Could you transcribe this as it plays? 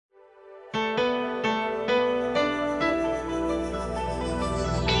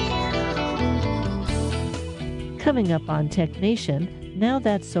Coming up on Tech Nation, now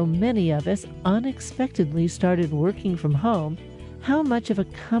that so many of us unexpectedly started working from home, how much of a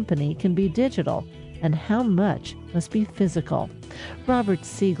company can be digital and how much must be physical? Robert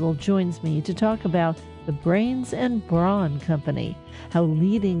Siegel joins me to talk about the Brains and Brawn Company, how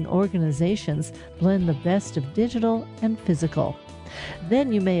leading organizations blend the best of digital and physical.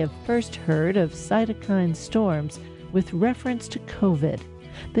 Then you may have first heard of cytokine storms with reference to COVID,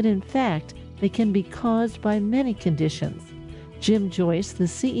 but in fact, they can be caused by many conditions. Jim Joyce, the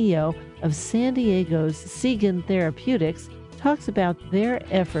CEO of San Diego's Seagen Therapeutics, talks about their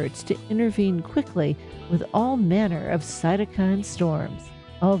efforts to intervene quickly with all manner of cytokine storms.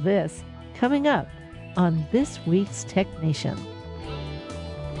 All this coming up on this week's Tech Nation.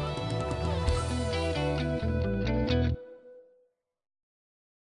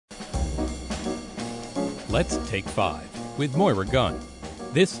 Let's Take 5 with Moira Gunn.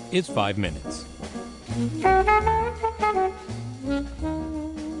 This is 5 Minutes.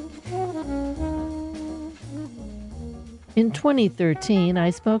 In 2013, I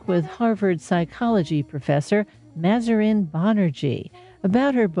spoke with Harvard psychology professor Mahzarin Banaerjee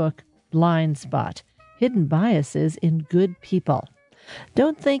about her book Blind Spot: Hidden Biases in Good People.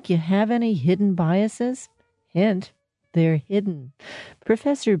 Don't think you have any hidden biases? Hint, they're hidden.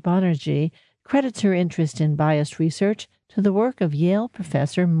 Professor Banaerjee credits her interest in bias research to the work of Yale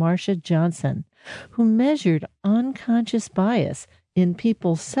professor Marcia Johnson, who measured unconscious bias in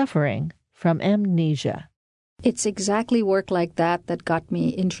people suffering from amnesia. It's exactly work like that that got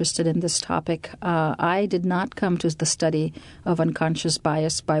me interested in this topic. I did not come to the study of unconscious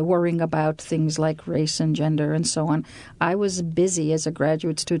bias by worrying about things like race and gender and so on. I was busy as a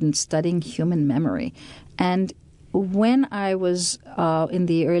graduate student studying human memory. And when I was in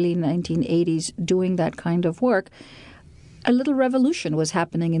the early 1980s doing that kind of work, a little revolution was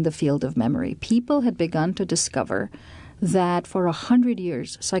happening in the field of memory. People had begun to discover that for 100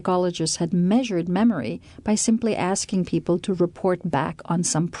 years, psychologists had measured memory by simply asking people to report back on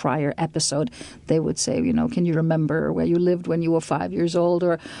some prior episode. They would say, can you remember where you lived when you were 5 years old,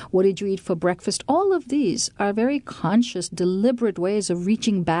 or what did you eat for breakfast? All of these are very conscious, deliberate ways of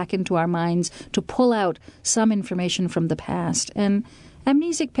reaching back into our minds to pull out some information from the past. And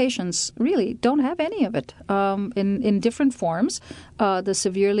amnesic patients really don't have any of it in different forms. The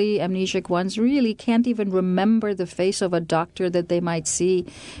severely amnesic ones really can't even remember the face of a doctor that they might see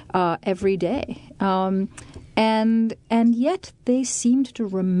every day. And yet they seemed to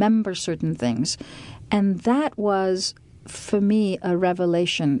remember certain things. And that was, for me, a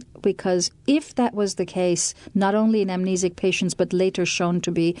revelation, because if that was the case, not only in amnesic patients, but later shown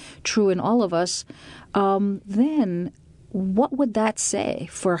to be true in all of us, then what would that say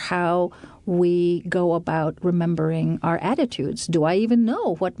for how we go about remembering our attitudes? Do I even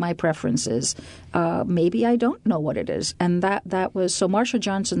know what my preference is? Maybe I don't know what it is. And that was so. Marcia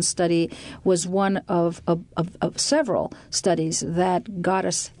Johnson's study was one of several studies that got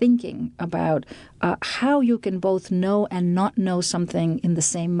us thinking about how you can both know and not know something in the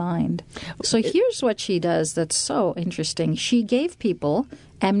same mind. So here's what she does that's so interesting. She gave people,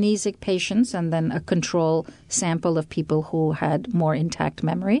 amnesic patients, and then a control sample of people who had more intact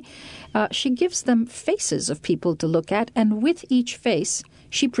memory. She gives them faces of people to look at, and with each face,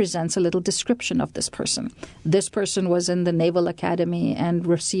 she presents a little description of this person. This person was in the Naval Academy and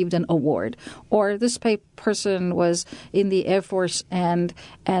received an award, or this person was in the Air Force and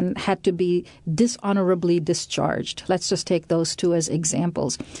had to be dishonorably discharged. Let's just take those two as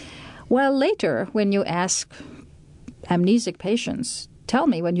examples. Well, later, when you ask amnesic patients, tell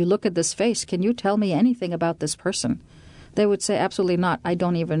me, when you look at this face, can you tell me anything about this person? They would say, absolutely not. I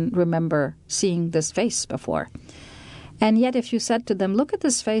don't even remember seeing this face before. And yet if you said to them, look at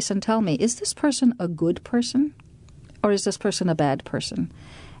this face and tell me, is this person a good person or is this person a bad person?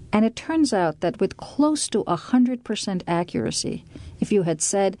 And it turns out that with close to 100% accuracy, if you had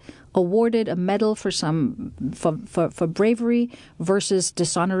said awarded a medal for bravery versus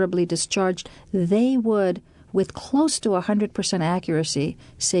dishonorably discharged, they would, with close to 100% accuracy,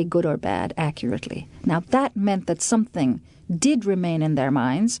 say good or bad accurately. Now, that meant that something did remain in their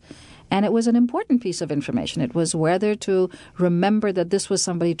minds, and it was an important piece of information. It was whether to remember that this was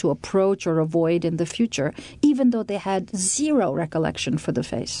somebody to approach or avoid in the future, even though they had zero recollection for the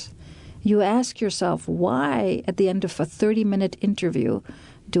face. You ask yourself, why, at the end of a 30-minute interview,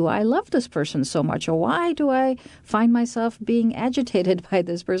 do I love this person so much? Or why do I find myself being agitated by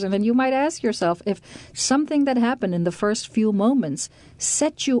this person? And you might ask yourself if something that happened in the first few moments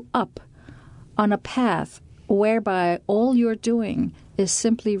set you up on a path whereby all you're doing is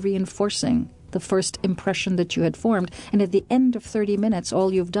simply reinforcing the first impression that you had formed. And at the end of 30 minutes,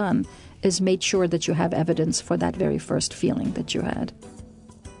 all you've done is made sure that you have evidence for that very first feeling that you had.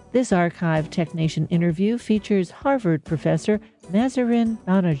 This archive TechNation interview features Harvard professor Mahzarin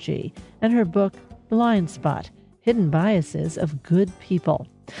Banaerjee and her book Blind Spot: Hidden Biases of Good People.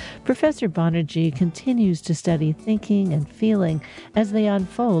 Professor Banaerjee continues to study thinking and feeling as they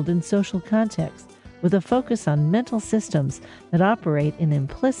unfold in social contexts, with a focus on mental systems that operate in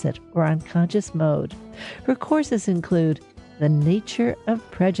implicit or unconscious mode. Her courses include The Nature of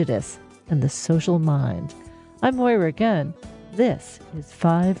Prejudice and the Social Mind. I'm Moira Gunn. This is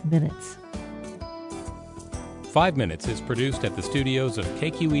 5 Minutes. 5 Minutes is produced at the studios of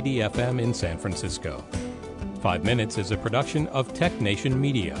KQED-FM in San Francisco. 5 Minutes is a production of TechNation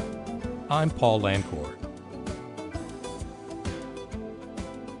Media. I'm Paul Lancourt.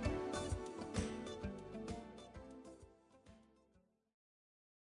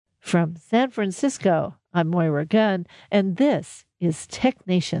 From San Francisco, I'm Moira Gunn, and this is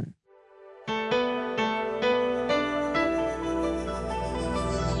TechNation.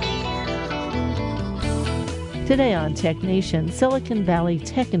 Today on TechNation, Silicon Valley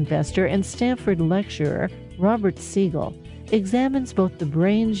tech investor and Stanford lecturer Robert Siegel examines both the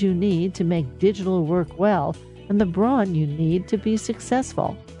brains you need to make digital work well and the brawn you need to be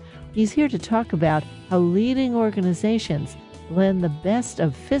successful. He's here to talk about how leading organizations blend the best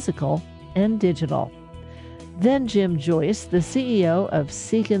of physical and digital. Then Jim Joyce, the CEO of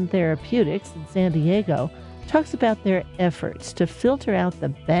Seagen Therapeutics in San Diego, talks about their efforts to filter out the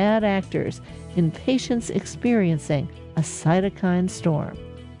bad actors in patients experiencing a cytokine storm.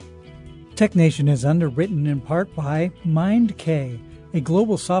 TechNation is underwritten in part by MindK, a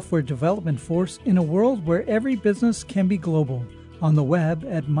global software development force in a world where every business can be global. On the web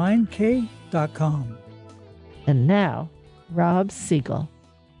at mindk.com. And now, Rob Siegel.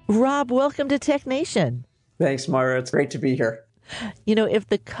 Rob, welcome to TechNation. Thanks, Moira. It's great to be here. You know, if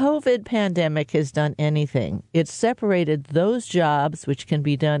the COVID pandemic has done anything, it's separated those jobs which can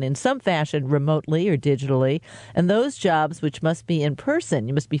be done in some fashion remotely or digitally, and those jobs which must be in person.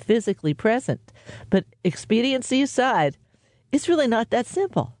 You must be physically present. But expediency aside, it's really not that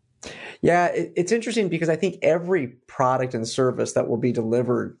simple. Yeah, it's interesting because I think every product and service that will be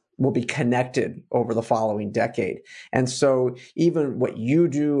delivered will be connected over the following decade. And so even what you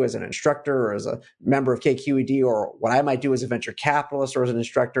do as an instructor or as a member of KQED, or what I might do as a venture capitalist or as an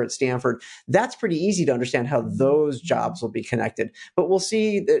instructor at Stanford, that's pretty easy to understand how those jobs will be connected. But we'll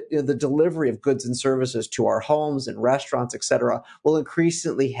see that the delivery of goods and services to our homes and restaurants, et cetera, will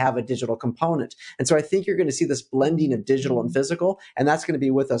increasingly have a digital component. And so I think you're going to see this blending of digital and physical, and that's going to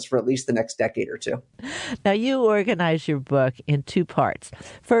be with us for at least the next decade or two. Now, you organize your book in two parts.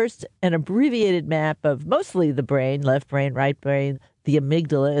 First, an abbreviated map of mostly the brain, left brain, right brain, the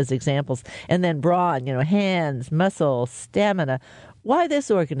amygdala as examples, and then brawn, hands, muscle, stamina. Why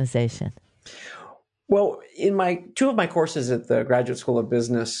this organization? Well, in two of my courses at the Graduate School of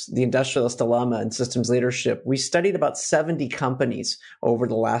Business, The Industrialist Dilemma and Systems Leadership, we studied about 70 companies over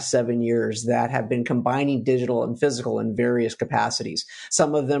the last 7 years that have been combining digital and physical in various capacities.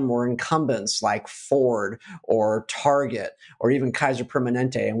 Some of them were incumbents like Ford or Target or even Kaiser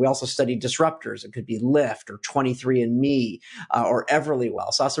Permanente. And we also studied disruptors. It could be Lyft or 23andMe or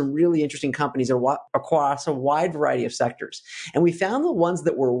Everlywell. Saw some really interesting companies across a wide variety of sectors. And we found the ones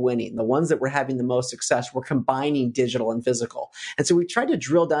that were winning, the ones that were having the most success were combining digital and physical. And so we tried to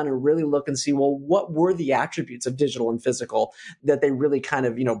drill down and really look and see, well, what were the attributes of digital and physical that they really kind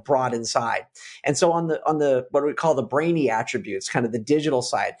of, brought inside? And so on the what we call the brainy attributes, kind of the digital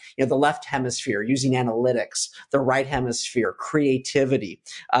side, the left hemisphere using analytics, the right hemisphere, creativity,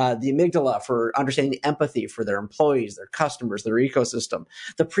 the amygdala for understanding empathy for their employees, their customers, their ecosystem,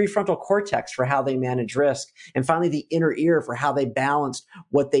 the prefrontal cortex for how they manage risk, and finally the inner ear for how they balanced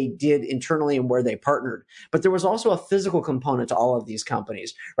what they did internally and where they partnered. But there was also a physical component to all of these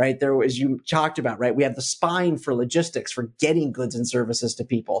companies, right? There was, you talked about, right? We have the spine for logistics, for getting goods and services to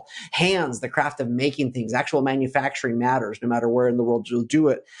people. Hands, the craft of making things. Actual manufacturing matters no matter where in the world you'll do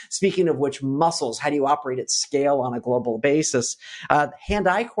it. Speaking of which, muscles, how do you operate at scale on a global basis?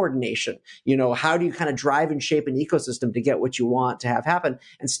 Hand-eye coordination, how do you kind of drive and shape an ecosystem to get what you want to have happen?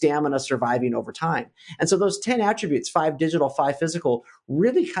 And stamina, surviving over time. And so those 10 attributes, 5 digital, 5 physical,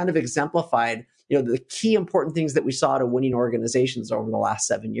 really kind of exemplified the key important things that we saw to winning organizations over the last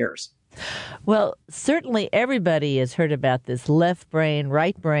 7 years. Well, certainly everybody has heard about this left brain,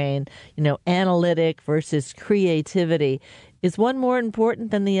 right brain, analytic versus creativity. Is one more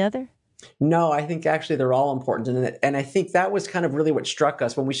important than the other? No, I think actually they're all important. And I think that was kind of really what struck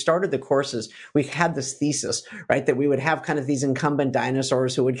us when we started the courses. We had this thesis, right, that we would have kind of these incumbent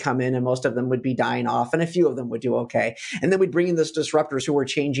dinosaurs who would come in and most of them would be dying off and a few of them would do okay. And then we'd bring in these disruptors who were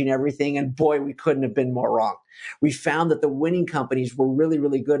changing everything. And boy, we couldn't have been more wrong. We found that the winning companies were really,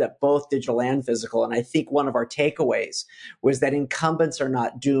 really good at both digital and physical. And I think one of our takeaways was that incumbents are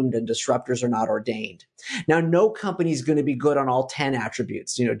not doomed and disruptors are not ordained. Now, no company is going to be good on all 10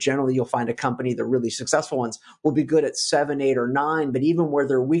 attributes. Generally, you'll find a company, the really successful ones, will be good at 7, 8, or 9. But even where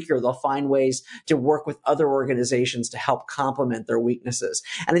they're weaker, they'll find ways to work with other organizations to help complement their weaknesses.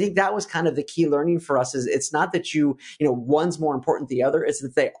 And I think that was kind of the key learning for us is it's not that one's more important than the other. It's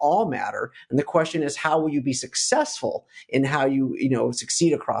that they all matter. And the question is, how will you be successful in how you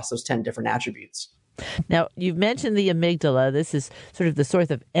succeed across those 10 different attributes? Now, you've mentioned the amygdala. This is sort of the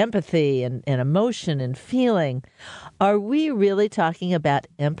source of empathy and emotion and feeling. Are we really talking about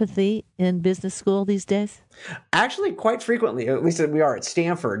empathy in business school these days? Actually, quite frequently, at least we are at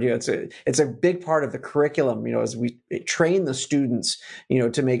Stanford. It's a big part of the curriculum. As we train the students,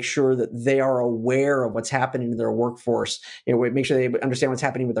 to make sure that they are aware of what's happening in their workforce. We make sure they understand what's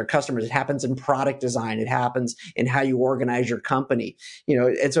happening with their customers. It happens in product design. It happens in how you organize your company.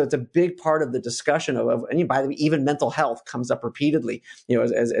 And so it's a big part of the discussion and by the way, even mental health comes up repeatedly,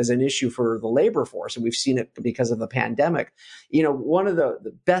 as an issue for the labor force, and we've seen it because of the pandemic. One of the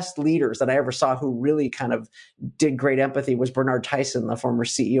best leaders that I ever saw who really kind of did great empathy was Bernard Tyson, the former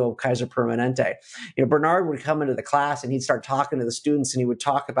CEO of Kaiser Permanente. Bernard would come into the class and he'd start talking to the students and he would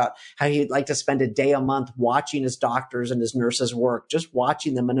talk about how he'd like to spend a day a month watching his doctors and his nurses work, just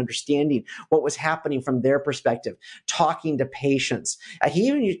watching them and understanding what was happening from their perspective, talking to patients. He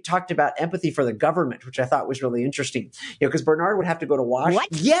even talked about empathy for the government, which I thought was really interesting, because Bernard would have to go to Washington.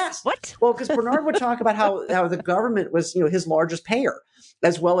 What? Yes. What? Well, because Bernard would talk about how the government was, his largest payer,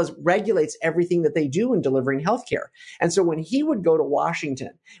 as well as regulates everything that they do in delivering healthcare. And so when he would go to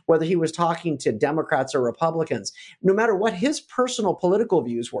Washington, whether he was talking to Democrats or Republicans, no matter what his personal political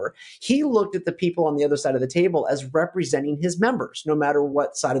views were, he looked at the people on the other side of the table as representing his members, no matter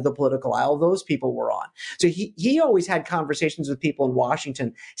what side of the political aisle those people were on. So he always had conversations with people in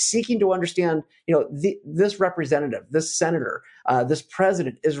Washington seeking to understand, this representative, this senator, this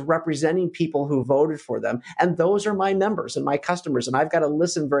president is representing people who voted for them. And those are my members and my customers. And I've got to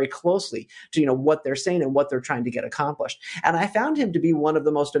listen very closely to, what they're saying and what they're trying to get accomplished. And I found him to be one of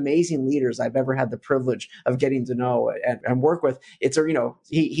the most amazing leaders I've ever had the privilege of getting to know and work with.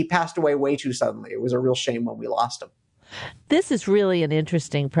 He passed away way too suddenly. It was a real shame when we lost him. This is really an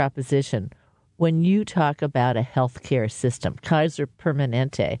interesting proposition. When you talk about a healthcare system, Kaiser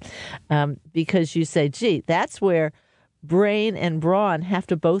Permanente, because you say, gee, that's where brain and brawn have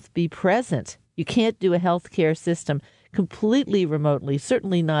to both be present. You can't do a healthcare system completely remotely,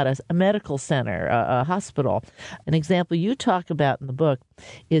 certainly not a medical center, a hospital. An example you talk about in the book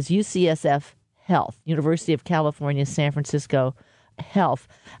is UCSF Health, University of California, San Francisco Health.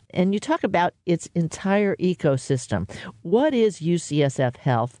 And you talk about its entire ecosystem. What is UCSF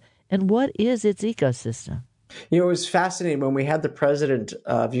Health and what is its ecosystem? It was fascinating when we had the president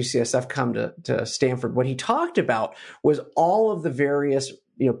of UCSF come to Stanford. What he talked about was all of the various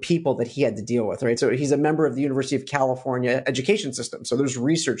people that he had to deal with, right? So he's a member of the University of California education system. So there's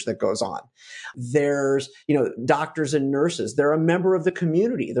research that goes on. There's, doctors and nurses. They're a member of the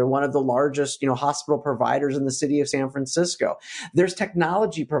community. They're one of the largest, hospital providers in the city of San Francisco. There's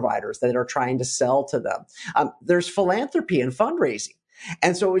technology providers that are trying to sell to them. There's philanthropy and fundraising.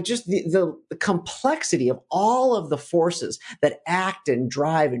 And so it's just the complexity of all of the forces that act and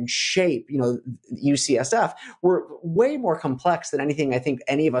drive and shape, UCSF were way more complex than anything I think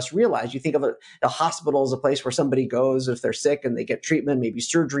any of us realize. You think of a hospital as a place where somebody goes if they're sick and they get treatment, maybe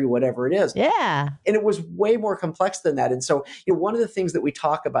surgery, whatever it is. Yeah. And it was way more complex than that. And so, one of the things that we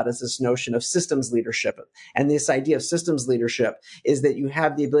talk about is this notion of systems leadership. And this idea of systems leadership is that you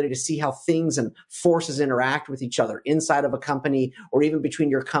have the ability to see how things and forces interact with each other inside of a company or even between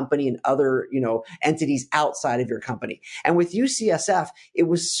your company and other, entities outside of your company. And with UCSF, it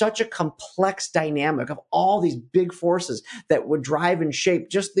was such a complex dynamic of all these big forces that would drive and shape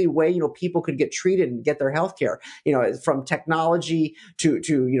just the way, people could get treated and get their healthcare, from technology to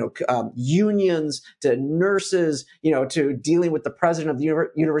unions to nurses, to dealing with the president of the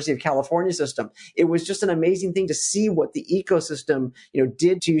University of California system. It was just an amazing thing to see what the ecosystem,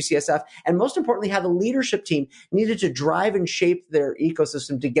 did to UCSF. And most importantly, how the leadership team needed to drive and shape their,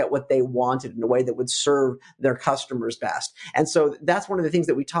 ecosystem to get what they wanted in a way that would serve their customers best. And so that's one of the things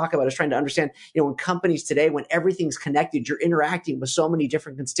that we talk about, is trying to understand, when companies today, when everything's connected, you're interacting with so many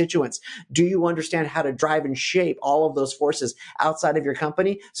different constituents. Do you understand how to drive and shape all of those forces outside of your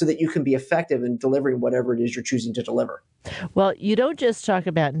company so that you can be effective in delivering whatever it is you're choosing to deliver? Well, you don't just talk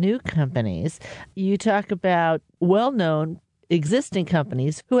about new companies. You talk about well-known existing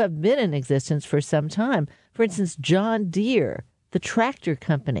companies who have been in existence for some time. For instance, John Deere, the tractor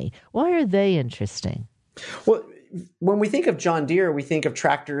company. Why are they interesting? Well, when we think of John Deere, we think of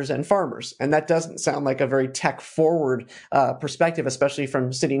tractors and farmers. And that doesn't sound like a very tech-forward perspective, especially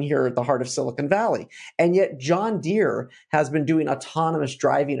from sitting here at the heart of Silicon Valley. And yet John Deere has been doing autonomous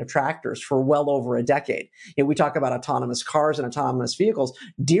driving of tractors for well over a decade. We talk about autonomous cars and autonomous vehicles.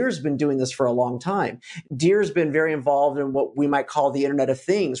 Deere's been doing this for a long time. Deere's been very involved in what we might call the Internet of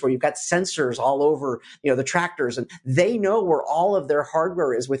Things, where you've got sensors all over, the tractors, and they know where all of their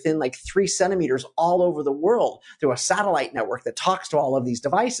hardware is within like 3 centimeters all over the world, through a satellite network that talks to all of these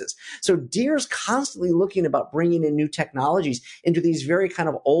devices. So Deere's constantly looking about bringing in new technologies into these very kind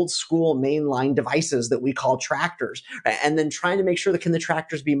of old school mainline devices that we call tractors, and then trying to make sure that can the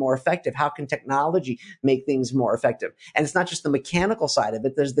tractors be more effective? How can technology make things more effective? And it's not just the mechanical side of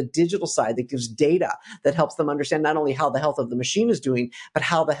it. There's the digital side that gives data that helps them understand not only how the health of the machine is doing, but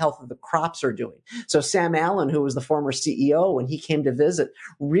how the health of the crops are doing. So Sam Allen, who was the former CEO, when he came to visit,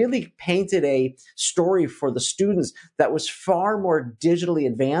 really painted a story for the students that was far more digitally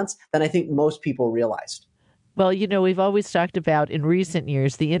advanced than I think most people realized. Well, we've always talked about in recent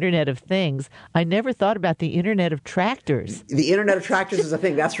years the Internet of Things. I never thought about the Internet of Tractors. The Internet of Tractors is a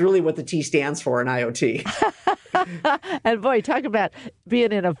thing. That's really what the T stands for in IoT. And boy, talk about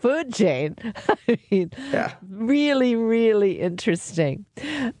being in a food chain. I mean, yeah. Really, really interesting.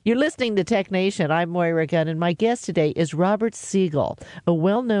 You're listening to Tech Nation. I'm Moira Gunn, and my guest today is Robert Siegel, a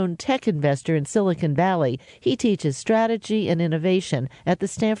well-known tech investor in Silicon Valley. He teaches strategy and innovation at the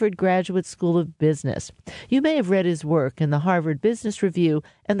Stanford Graduate School of Business. You may have read his work in the Harvard Business Review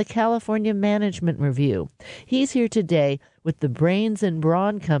and the California Management Review. He's here today with the Brains and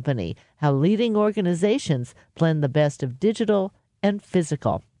Brawn Company, how leading organizations blend the best of digital and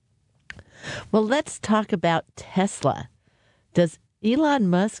physical. Well, let's talk about Tesla. Does Elon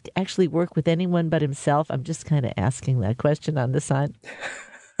Musk actually work with anyone but himself? I'm just kind of asking that question on the side.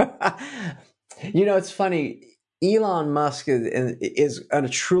 It's funny. Elon Musk is a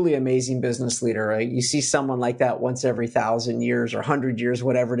truly amazing business leader, right? You see someone like that once every 1,000 years or 100 years,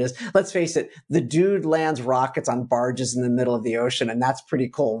 whatever it is. Let's face it, the dude lands rockets on barges in the middle of the ocean, and that's pretty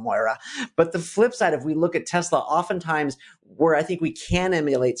cool, Moira. But the flip side, if we look at Tesla, oftentimes where I think we can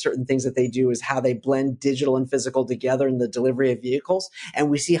emulate certain things that they do is how they blend digital and physical together in the delivery of vehicles. And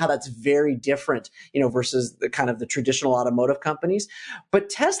we see how that's very different, versus the kind of the traditional automotive companies. But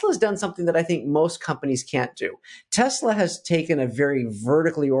Tesla's done something that I think most companies can't do. Tesla has taken a very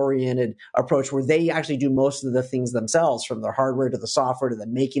vertically oriented approach where they actually do most of the things themselves, from their hardware to the software to the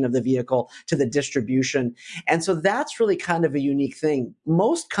making of the vehicle to the distribution. And so that's really kind of a unique thing.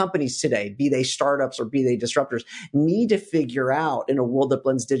 Most companies today, be they startups or be they disruptors, need to figure out, in a world that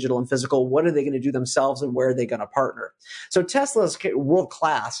blends digital and physical, what are they going to do themselves and where are they going to partner? So Tesla is world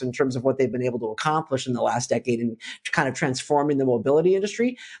class in terms of what they've been able to accomplish in the last decade in kind of transforming the mobility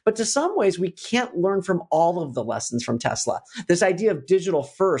industry. But to some ways, we can't learn from all of the lessons from Tesla. This idea of digital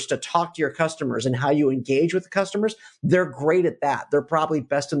first, to talk to your customers and how you engage with the customers, they're great at that. They're probably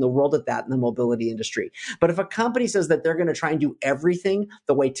best in the world at that in the mobility industry. But if a company says that they're going to try and do everything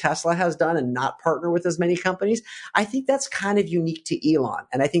the way Tesla has done and not partner with as many companies, I think that's kind of unique to Elon.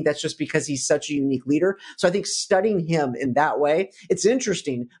 And I think that's just because he's such a unique leader. So I think studying him in that way, it's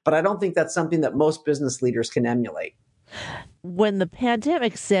interesting, but I don't think that's something that most business leaders can emulate. When the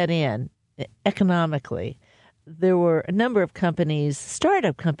pandemic set in economically, there were a number of companies,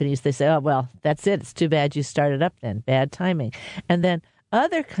 startup companies, they say, oh, well, that's it. It's too bad you started up then. Bad timing. And then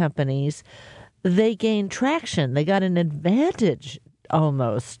other companies, they gained traction. They got an advantage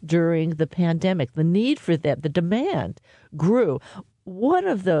almost during the pandemic. The need for them, the demand grew. One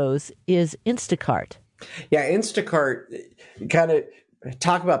of those is Instacart. Yeah, Instacart kind of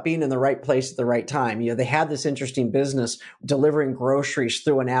talk about being in the right place at the right time. They had this interesting business delivering groceries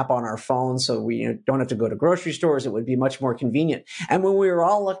through an app on our phone, so we don't have to go to grocery stores. It would be much more convenient. And when we were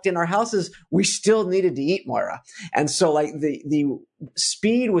all locked in our houses, we still needed to eat, Moira. And so like the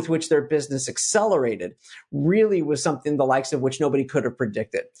speed with which their business accelerated really was something the likes of which nobody could have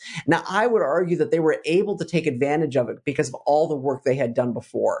predicted. Now, I would argue that they were able to take advantage of it because of all the work they had done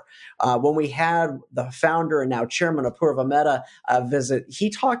before. When we had the founder and now chairman of Apurva Mehta visit, he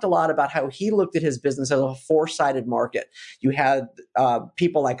talked a lot about how he looked at his business as a four-sided market. You had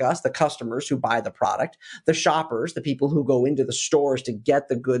people like us, the customers who buy the product, the shoppers, the people who go into the stores to get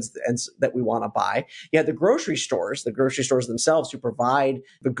the goods that we want to buy. You had the grocery stores themselves who provide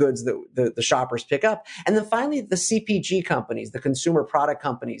the goods that the shoppers pick up. And then finally, the CPG companies, the consumer product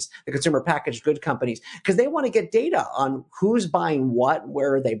companies, the consumer packaged good companies, because they want to get data on who's buying what,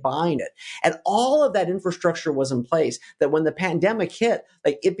 where are they buying it. And all of that infrastructure was in place that when the pandemic hit,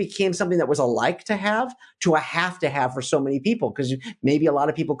 like it became something that was a like to have to a have to have for so many people, because maybe a lot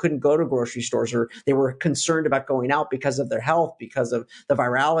of people couldn't go to grocery stores or they were concerned about going out because of their health, because of the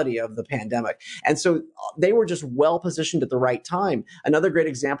virality of the pandemic. And so they were just well positioned at the right time. Another great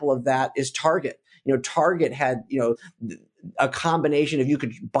example of that is Target. Target had, a combination of you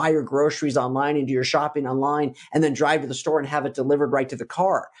could buy your groceries online and do your shopping online and then drive to the store and have it delivered right to the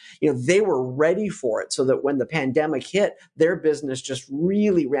car. They were ready for it so that when the pandemic hit, their business just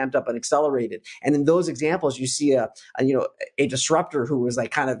really ramped up and accelerated. And in those examples, you see a disruptor who was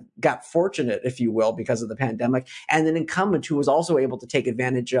like kind of got fortunate, if you will, because of the pandemic, and an incumbent who was also able to take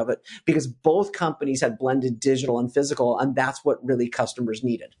advantage of it because both companies had blended digital and physical, and that's what really customers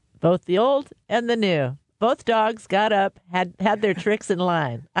needed. Both the old and the new. Both dogs got up, had their tricks in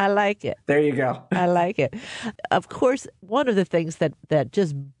line. I like it. There you go. I like it. Of course, one of the things that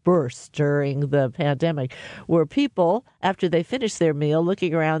just burst during the pandemic were people, after they finished their meal,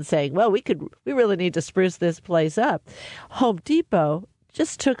 looking around saying, well, we really need to spruce this place up. Home Depot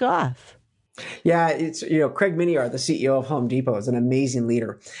just took off. Yeah, it's, Craig Miniar, the CEO of Home Depot, is an amazing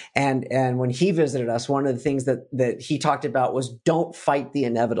leader. And when he visited us, one of the things that he talked about was don't fight the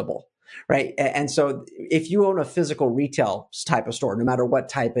inevitable. Right. And so if you own a physical retail type of store, no matter what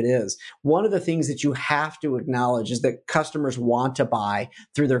type it is, one of the things that you have to acknowledge is that customers want to buy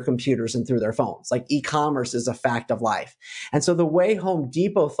through their computers and through their phones. Like e-commerce is a fact of life. And so the way Home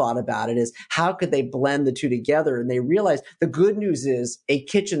Depot thought about it is how could they blend the two together? And they realized the good news is a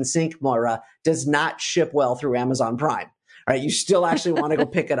kitchen sink, Moira, does not ship well through Amazon Prime. Right? You still actually want to go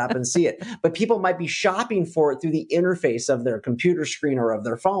pick it up and see it. But people might be shopping for it through the interface of their computer screen or of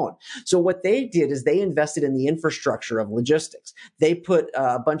their phone. So what they did is they invested in the infrastructure of logistics. They put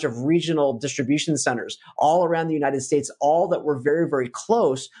a bunch of regional distribution centers all around the United States, all that were very, very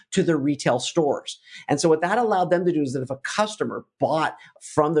close to the retail stores. And so what that allowed them to do is that if a customer bought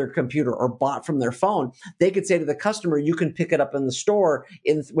from their computer or bought from their phone, they could say to the customer, you can pick it up in the store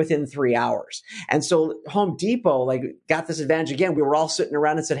within 3 hours. And so Home Depot got this advantage again. We were all sitting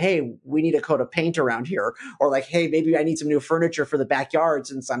around and said, hey, we need a coat of paint around here. Or hey, maybe I need some new furniture for the backyard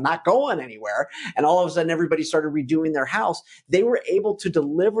since I'm not going anywhere. And all of a sudden, everybody started redoing their house. They were able to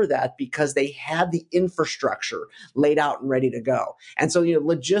deliver that because they had the infrastructure laid out and ready to go. And so,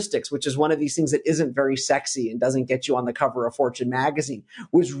 logistics, which is one of these things that isn't very sexy and doesn't get you on the cover of Fortune magazine,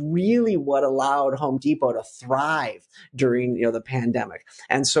 was really what allowed Home Depot to thrive during, the pandemic.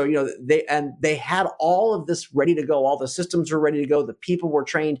 And so, they had all of this ready to go. All the systems were ready to go. The people were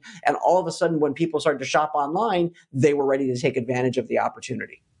trained. And all of a sudden, when people started to shop online, they were ready to take advantage of the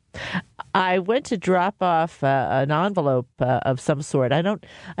opportunity. I went to drop off an envelope of some sort. I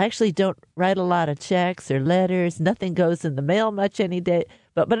actually don't write a lot of checks or letters. Nothing goes in the mail much any day.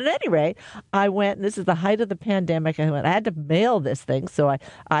 But at any rate, I went, and this is the height of the pandemic. I had to mail this thing. So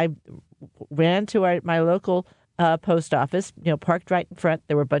I ran to my local post office, parked right in front.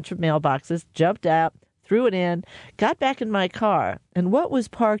 There were a bunch of mailboxes, jumped out, threw it in, got back in my car. And what was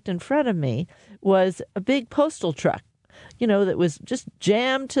parked in front of me was a big postal truck, that was just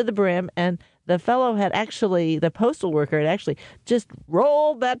jammed to the brim. And the fellow the postal worker had actually just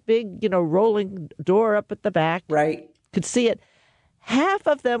rolled that big, rolling door up at the back. Right. Could see it. Half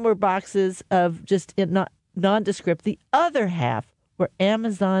of them were boxes of just nondescript. The other half were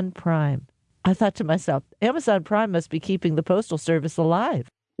Amazon Prime. I thought to myself, Amazon Prime must be keeping the Postal Service alive.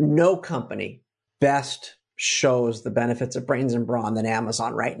 No company best shows the benefits of brains and brawn than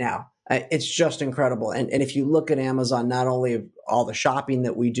Amazon right now. It's just incredible. And if you look at Amazon, not only all the shopping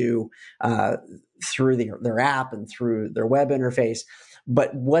that we do through their app and through their web interface,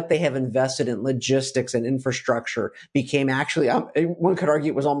 but what they have invested in logistics and infrastructure became actually, one could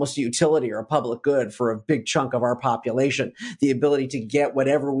argue it was almost a utility or a public good for a big chunk of our population, the ability to get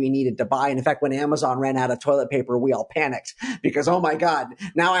whatever we needed to buy. And in fact, when Amazon ran out of toilet paper, we all panicked because, oh my God,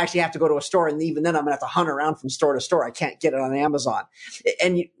 now I actually have to go to a store. And even then I'm going to have to hunt around from store to store. I can't get it on Amazon.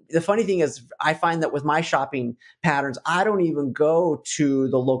 And the funny thing is, I find that with my shopping patterns, I don't even even go to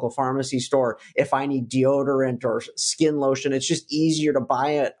the local pharmacy store if I need deodorant or skin lotion. It's just easier to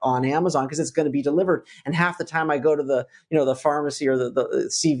buy it on Amazon because it's going to be delivered. And half the time I go to the, the pharmacy or the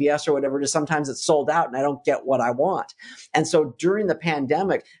CVS or whatever, just sometimes it's sold out and I don't get what I want. And so during the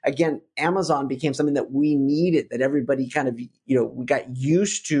pandemic, again, Amazon became something that we needed, that everybody kind of, we got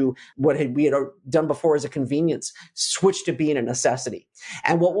used to what we had done before as a convenience, switched to being a necessity.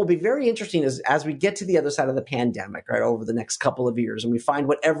 And what will be very interesting is as we get to the other side of the pandemic, right, over the next couple of years, and we find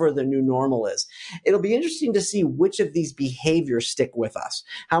whatever the new normal is, it'll be interesting to see which of these behaviors stick with us.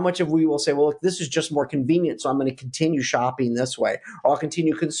 How much of we will say, well, look, this is just more convenient, so I'm going to continue shopping this way, or I'll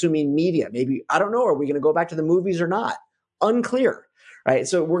continue consuming media. Maybe, I don't know, are we going to go back to the movies or not? Unclear. Right.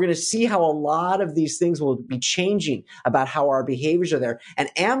 So we're going to see how a lot of these things will be changing about how our behaviors are there. And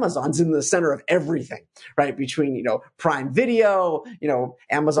Amazon's in the center of everything, right? Between, Prime Video,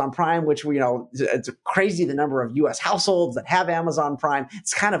 Amazon Prime, which it's crazy the number of US households that have Amazon Prime.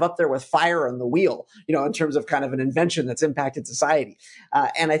 It's kind of up there with fire on the wheel, in terms of kind of an invention that's impacted society.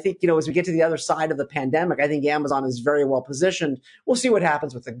 And I think, as we get to the other side of the pandemic, I think Amazon is very well positioned. We'll see what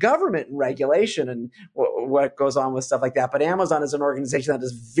happens with the government and regulation and what goes on with stuff like that. But Amazon is an organization that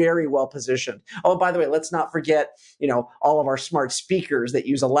is very well positioned. Oh, and by the way, let's not forget, all of our smart speakers that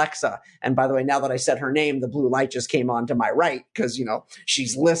use Alexa. And by the way, now that I said her name, the blue light just came on to my right because,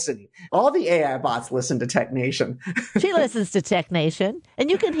 she's listening. All the AI bots listen to Tech Nation. She listens to Tech Nation, and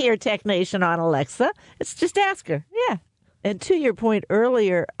you can hear Tech Nation on Alexa. It's just ask her. Yeah. And to your point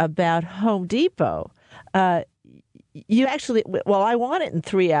earlier about Home Depot, you actually, I want it in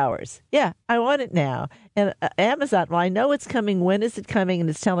 3 hours. Yeah, I want it now. And Amazon, I know it's coming. When is it coming? And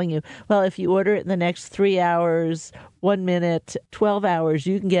it's telling you, if you order it in the next 3 hours, 1 minute, 12 hours,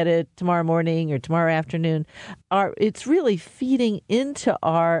 you can get it tomorrow morning or tomorrow afternoon. It's really feeding into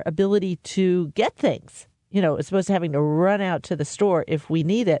our ability to get things. As opposed to having to run out to the store if we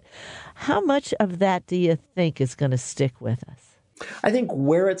need it. How much of that do you think is going to stick with us? I think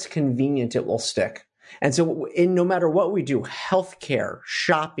where it's convenient, it will stick. And so no matter what we do, healthcare,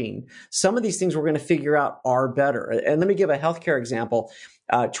 shopping, some of these things we're going to figure out are better. And let me give a healthcare example.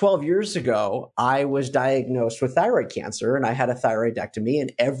 12 years ago, I was diagnosed with thyroid cancer and I had a thyroidectomy.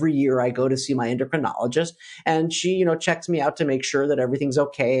 And every year I go to see my endocrinologist and she, checks me out to make sure that everything's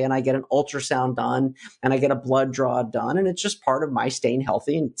okay. And I get an ultrasound done and I get a blood draw done. And it's just part of my staying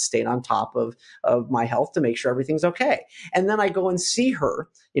healthy and staying on top of my health to make sure everything's okay. And then I go and see her,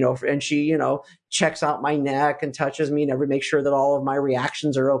 and she, checks out my neck and touches me and make sure that all of my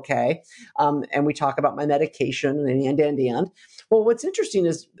reactions are okay. And we talk about my medication and. Well, what's interesting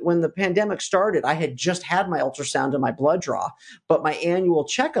is when the pandemic started, I had just had my ultrasound and my blood draw, but my annual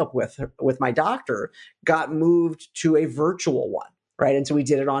checkup with my doctor got moved to a virtual one, right? And so we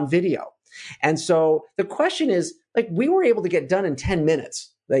did it on video. And so the question is, we were able to get done in 10 minutes.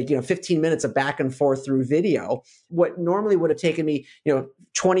 15 minutes of back and forth through video. What normally would have taken me,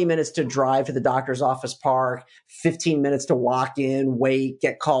 20 minutes to drive to the doctor's office park, 15 minutes to walk in, wait,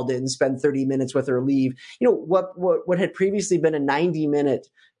 get called in, spend 30 minutes with her, leave. What had previously been a 90-minute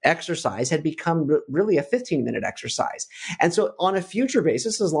exercise had become really a 15-minute exercise. And so on a future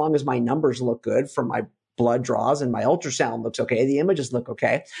basis, as long as my numbers look good from my blood draws and my ultrasound looks okay, the images look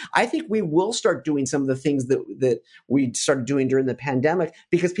okay, I think we will start doing some of the things that we started doing during the pandemic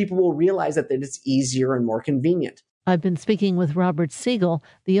because people will realize that it's easier and more convenient. I've been speaking with Robert Siegel,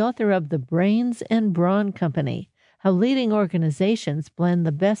 the author of The Brains and Brawn Company, How Leading Organizations Blend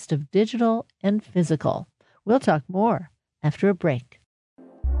the Best of Digital and Physical. We'll talk more after a break.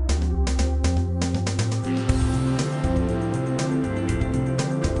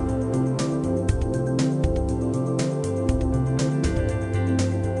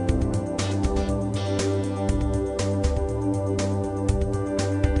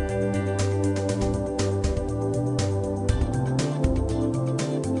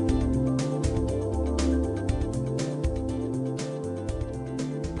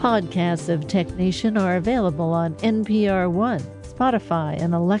 Podcasts of Tech Nation are available on NPR One, Spotify,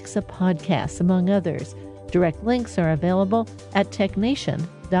 and Alexa Podcasts, among others. Direct links are available at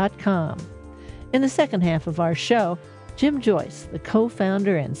technation.com. In the second half of our show, Jim Joyce, the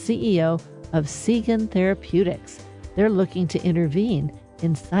co-founder and CEO of Seagen Therapeutics. They're looking to intervene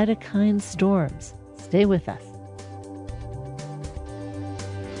in cytokine storms. Stay with us.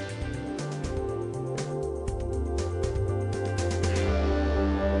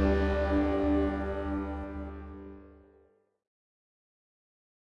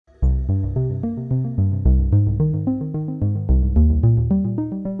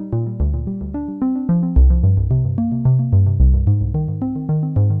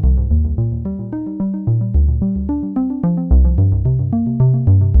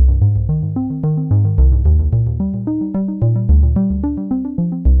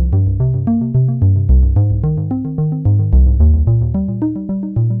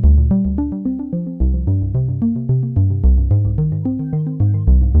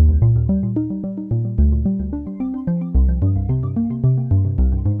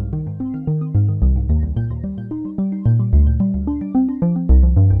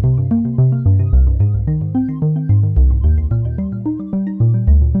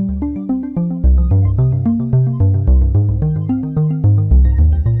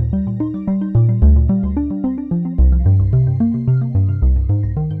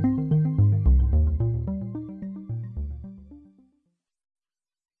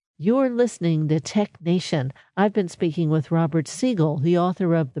 You're listening to Tech Nation. I've been speaking with Robert Siegel, the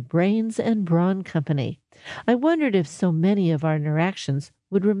author of The Brains and Brawn Company. I wondered if so many of our interactions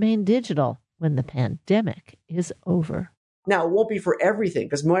would remain digital when the pandemic is over. Now, it won't be for everything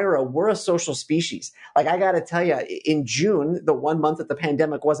because, Moira, we're a social species. Like, I got to tell you, in June, the 1 month that the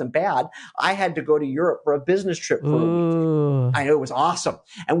pandemic wasn't bad, I had to go to Europe for a business trip for a week. I know, it was awesome.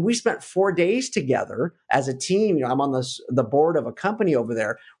 And we spent 4 days together as a team. You know, I'm on the board of a company over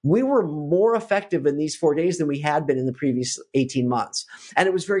there. We were more effective in these 4 days than we had been in the previous 18 months. And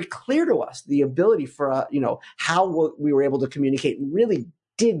it was very clear to us the ability for, how we were able to communicate and really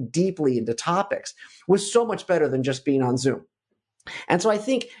dig deeply into topics was so much better than just being on Zoom. And so I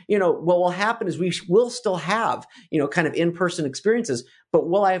think, what will happen is we will still have, kind of in-person experiences, but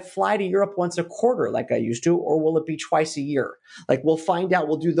will I fly to Europe once a quarter like I used to, or will it be twice a year? Like, we'll find out,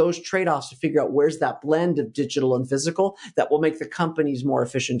 we'll do those trade-offs to figure out where's that blend of digital and physical that will make the companies more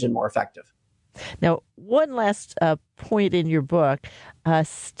efficient and more effective. Now, one last point in your book,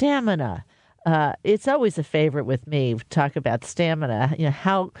 stamina. It's always a favorite with me. Talk about stamina.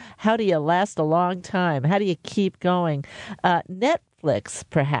 How do you last a long time? How do you keep going? Netflix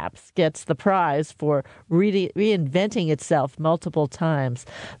perhaps gets the prize for reinventing itself multiple times,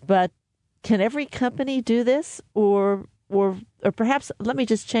 but can every company do this? Or perhaps let me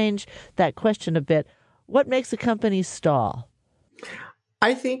just change that question a bit. What makes a company stall?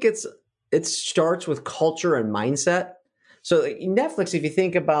 I think it starts with culture and mindset. So Netflix, if you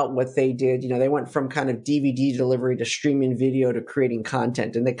think about what they did, they went from kind of DVD delivery to streaming video to creating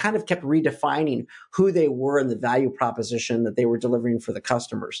content. And they kind of kept redefining who they were and the value proposition that they were delivering for the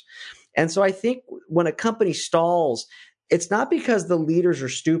customers. And so I think when a company stalls, it's not because the leaders are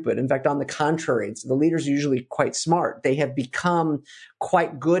stupid. In fact, on the contrary, the leaders are usually quite smart. They have become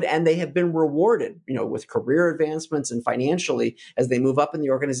quite good and they have been rewarded, with career advancements and financially as they move up in the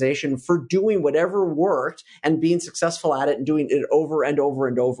organization for doing whatever worked and being successful at it and doing it over and over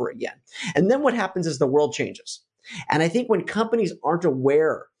and over again. And then what happens is the world changes. And I think when companies aren't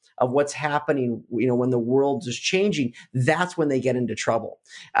aware of what's happening, when the world is changing, that's when they get into trouble.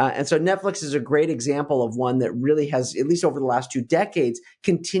 And so Netflix is a great example of one that really has, at least over the last 2 decades,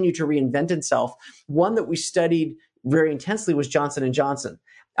 continued to reinvent itself. One that we studied very intensely was Johnson & Johnson.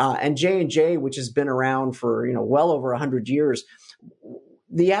 And J&J, which has been around for, well over 100 years.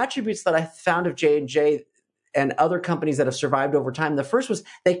 The attributes that I found of J&J and other companies that have survived over time, the first was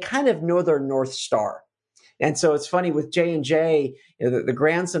they kind of know their North Star. And so it's funny with J&J, the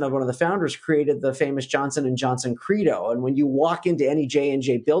grandson of one of the founders created the famous Johnson & Johnson Credo. And when you walk into any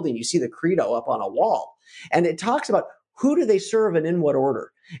J&J building, you see the Credo up on a wall. And it talks about who do they serve and in what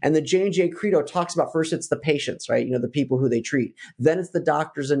order. And the J&J Credo talks about first it's the patients, right? The people who they treat. Then it's the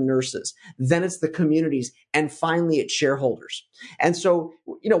doctors and nurses. Then it's the communities. And finally, it's shareholders. And so,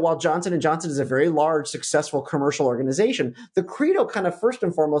 while Johnson & Johnson is a very large, successful commercial organization, the Credo kind of first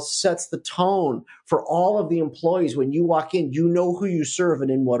and foremost sets the tone for all of the employees. When you walk in, you know who you serve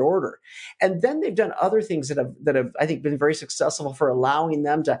and in what order. And then they've done other things that have I think, been very successful for allowing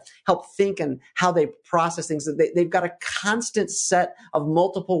them to help think and how they process things. They've got a constant set of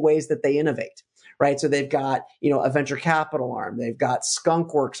multiple ways that they innovate, right? So they've got, a venture capital arm. They've got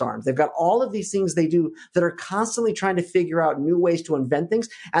skunkworks arms. They've got all of these things they do that are constantly trying to figure out new ways to invent things.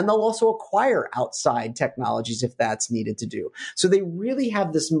 And they'll also acquire outside technologies if that's needed to do. So they really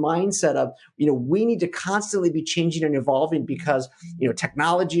have this mindset of, we need to constantly be changing and evolving because,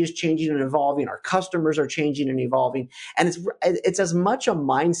 technology is changing and evolving. Our customers are changing and evolving. And it's as much a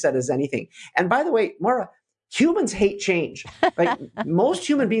mindset as anything. And by the way, Maura, humans hate change. Like most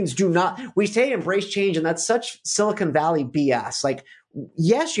human beings do not. We say embrace change, and that's such Silicon Valley BS. Like,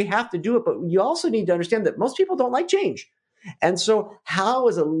 yes, you have to do it, but you also need to understand that most people don't like change. And so how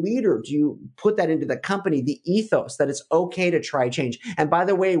as a leader do you put that into the company, the ethos that it's okay to try change? And by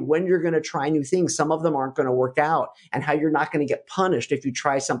the way, when you're going to try new things, some of them aren't going to work out, and how you're not going to get punished if you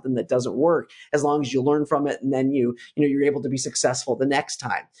try something that doesn't work, as long as you learn from it and then you're able to be successful the next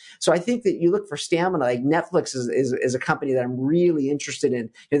time. So I think that you look for stamina. Like Netflix is a company that I'm really interested in.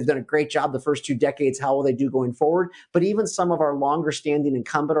 They've done a great job the first 2 decades. How will they do going forward? But even some of our longer standing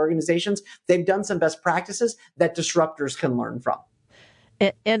incumbent organizations, they've done some best practices that disruptors can learn from.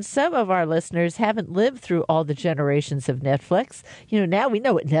 And some of our listeners haven't lived through all the generations of Netflix. Now we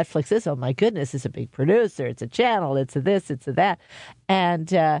know what Netflix is. Oh, my goodness, it's a big producer. It's a channel. It's a this, it's a that. And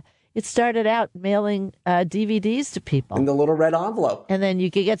it started out mailing DVDs to people. In the little red envelope. And then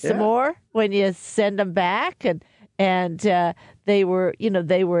you could get some more when you send them back. And they were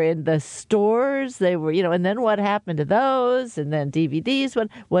in the stores. They were, and then what happened to those? And then DVDs,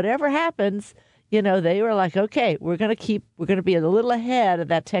 whatever happens, They were like, okay, we're going to be a little ahead of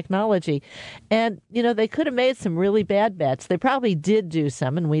that technology. And, they could have made some really bad bets. They probably did do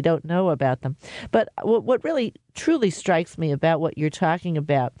some, and we don't know about them. But what really truly strikes me about what you're talking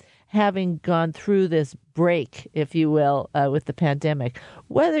about, having gone through this break, if you will, with the pandemic,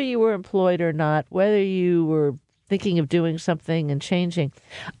 whether you were employed or not, whether you were thinking of doing something and changing,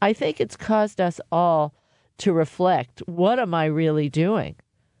 I think it's caused us all to reflect, what am I really doing?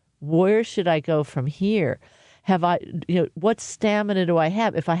 Where should I go from here? What stamina do I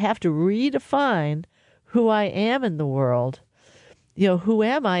have? If I have to redefine who I am in the world, who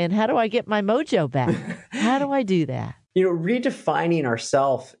am I and how do I get my mojo back? How do I do that? Redefining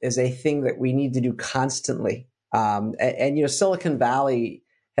ourselves is a thing that we need to do constantly. Silicon Valley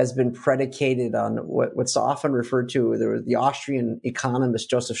has been predicated on what's often referred to, the Austrian economist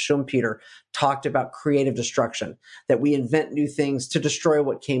Joseph Schumpeter talked about creative destruction, that we invent new things to destroy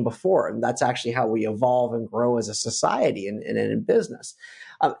what came before. And that's actually how we evolve and grow as a society and in business.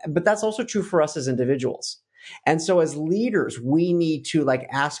 But that's also true for us as individuals. And so as leaders, we need to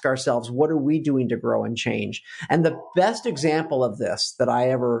ask ourselves, what are we doing to grow and change? And the best example of this that I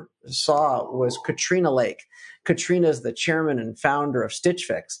ever saw was Katrina Lake. Katrina is the chairman and founder of Stitch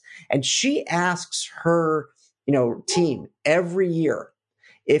Fix. And she asks her, team every year,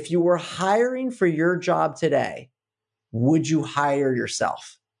 if you were hiring for your job today, would you hire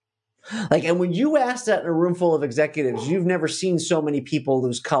yourself? And when you ask that in a room full of executives, you've never seen so many people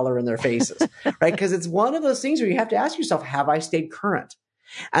lose color in their faces, right? Because it's one of those things where you have to ask yourself, have I stayed current?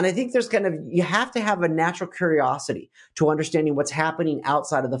 And I think you have to have a natural curiosity to understanding what's happening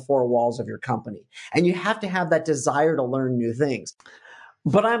outside of the four walls of your company. And you have to have that desire to learn new things.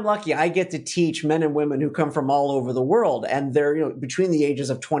 But I'm lucky. I get to teach men and women who come from all over the world, and they're, between the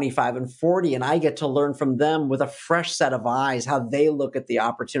ages of 25 and 40. And I get to learn from them with a fresh set of eyes, how they look at the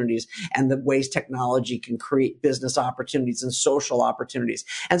opportunities and the ways technology can create business opportunities and social opportunities.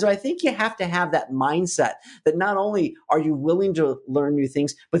 And so I think you have to have that mindset that not only are you willing to learn new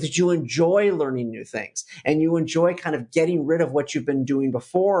things, but that you enjoy learning new things and you enjoy kind of getting rid of what you've been doing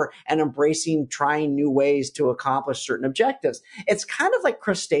before and embracing trying new ways to accomplish certain objectives. It's kind of like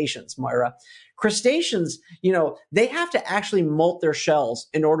crustaceans, Moira. Crustaceans, they have to actually molt their shells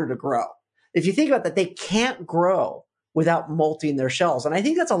in order to grow. If you think about that, they can't grow without molting their shells. And I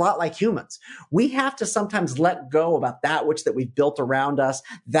think that's a lot like humans. We have to sometimes let go about that which that we've built around us,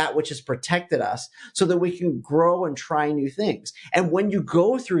 that which has protected us, so that we can grow and try new things. And when you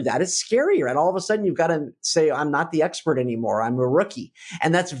go through that, it's scarier. And all of a sudden you've got to say, I'm not the expert anymore. I'm a rookie.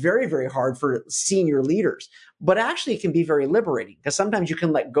 And that's very, very hard for senior leaders. But actually it can be very liberating because sometimes you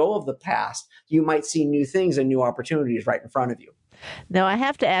can let go of the past. You might see new things and new opportunities right in front of you. Now, I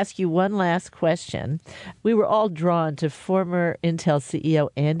have to ask you one last question. We were all drawn to former Intel CEO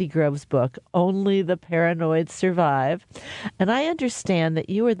Andy Grove's book, Only the Paranoid Survive. And I understand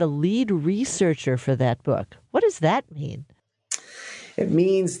that you are the lead researcher for that book. What does that mean? It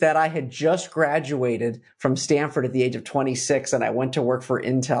means that I had just graduated from Stanford at the age of 26, and I went to work for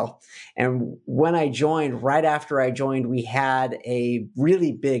Intel. And when I joined, right after I joined, we had a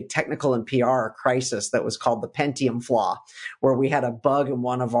really big technical and PR crisis that was called the Pentium flaw, where we had a bug in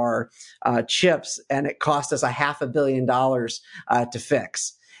one of our chips, and it cost us $500 million to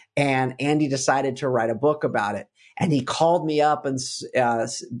fix. And Andy decided to write a book about it. And he called me up and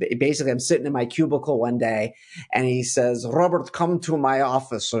basically I'm sitting in my cubicle one day and he says, Robert, come to my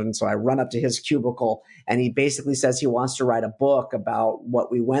office. And so I run up to his cubicle and he basically says he wants to write a book about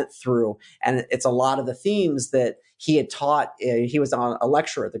what we went through. And it's a lot of the themes that he had taught. He was on a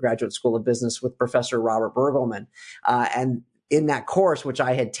lecturer at the Graduate School of Business with Professor Robert Bergelman. And in that course, which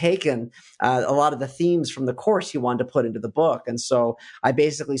I had taken, a lot of the themes from the course he wanted to put into the book. And so I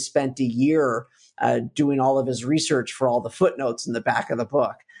basically spent a year doing all of his research for all the footnotes in the back of the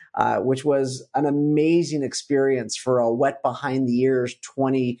book, which was an amazing experience for a wet behind the ears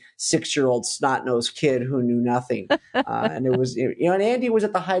 26-year-old snot-nosed kid who knew nothing. And it was, and Andy was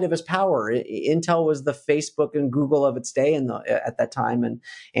at the height of his power. Intel was the Facebook and Google of its day at that time. And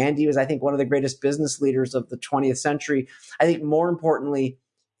Andy was, I think, one of the greatest business leaders of the 20th century. I think more importantly,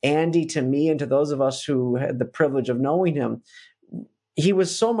 Andy, to me and to those of us who had the privilege of knowing him, he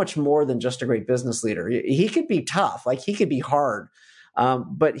was so much more than just a great business leader. He could be tough, he could be hard,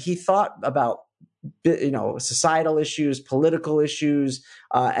 but he thought about, societal issues, political issues,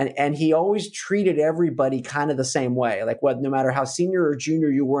 and he always treated everybody kind of the same way. No matter how senior or junior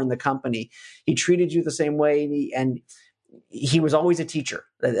you were in the company, he treated you the same way, and he was always a teacher.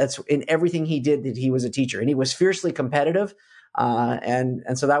 That's in everything he did. That he was a teacher, and he was fiercely competitive,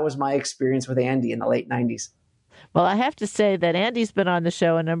 and so that was my experience with Andy in the late 90s. Well, I have to say that Andy's been on the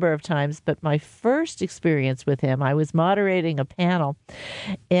show a number of times, but my first experience with him, I was moderating a panel,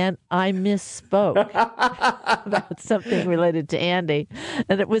 and I misspoke about something related to Andy.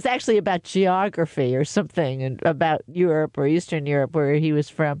 And it was actually about geography or something, and about Europe or Eastern Europe, where he was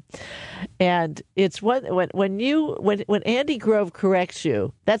from. And it's when Andy Grove corrects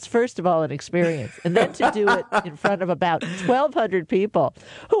you, that's first of all an experience. And then to do it in front of about 1,200 people,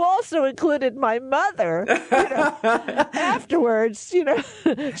 who also included my mother, afterwards, she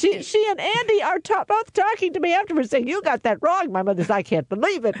and Andy are both talking to me afterwards saying, "You got that wrong." My mother's, "I can't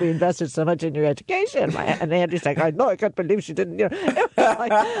believe it. We invested so much in your education." And Andy's like, "I know, I can't believe she didn't." I'm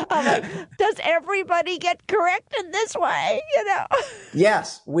like, does everybody get corrected this way?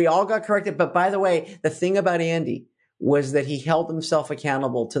 Yes, we all got corrected. But by the way, the thing about Andy was that he held himself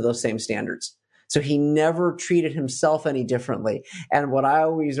accountable to those same standards. So he never treated himself any differently. And what I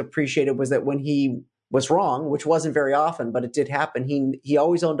always appreciated was that when he was wrong, which wasn't very often, but it did happen, he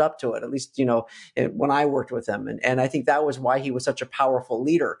always owned up to it, at least, when I worked with him. And I think that was why he was such a powerful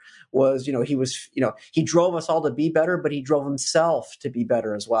leader, was, he drove us all to be better, but he drove himself to be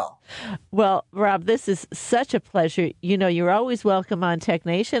better as well. Well, Rob, this is such a pleasure. You're always welcome on Tech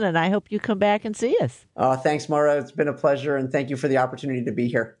Nation, and I hope you come back and see us. Thanks, Maura. It's been a pleasure, and thank you for the opportunity to be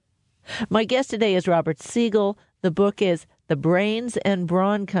here. My guest today is Robert Siegel. The book is The Brains and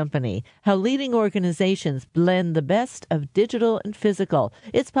Brawn Company, How Leading Organizations Blend the Best of Digital and Physical.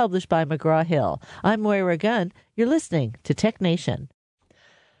 It's published by McGraw-Hill. I'm Moira Gunn. You're listening to Tech Nation.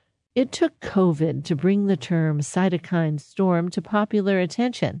 It took COVID to bring the term cytokine storm to popular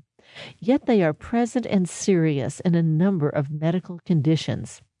attention, yet they are present and serious in a number of medical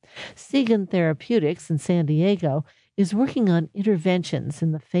conditions. Seagen Therapeutics in San Diego is working on interventions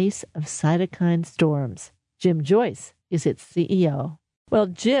in the face of cytokine storms. Jim Joyce is its CEO. Well,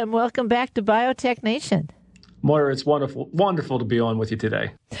 Jim, welcome back to Biotech Nation. Moira, it's wonderful to be on with you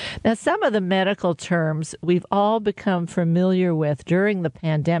today. Now, some of the medical terms we've all become familiar with during the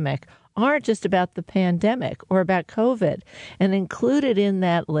pandemic aren't just about the pandemic or about COVID. And included in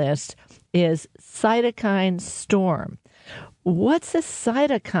that list is cytokine storm. What's a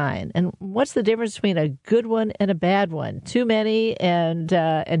cytokine, and what's the difference between a good one and a bad one? Too many and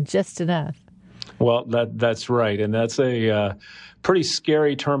just enough? Well, that's right, and that's a pretty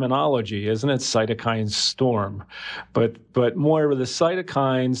scary terminology, isn't it? Cytokine storm, but more of the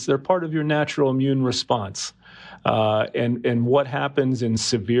cytokines, they're part of your natural immune response. And what happens in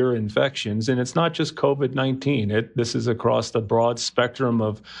severe infections, and it's not just COVID-19. This is across the broad spectrum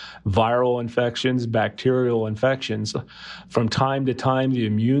of viral infections, bacterial infections. From time to time, the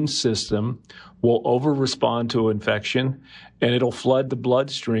immune system will over-respond to infection, and it'll flood the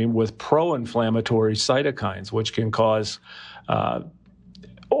bloodstream with pro-inflammatory cytokines, which can cause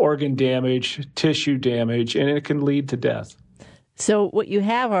organ damage, tissue damage, and it can lead to death. So what you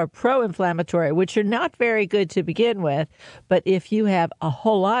have are pro-inflammatory, which are not very good to begin with, but if you have a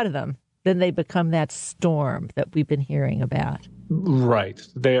whole lot of them, then they become that storm that we've been hearing about. Right.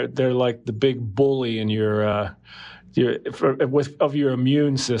 They're like the big bully in your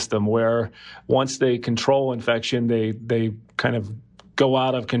immune system, where once they control infection, they kind of go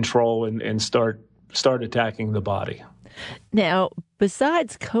out of control and start attacking the body. Now,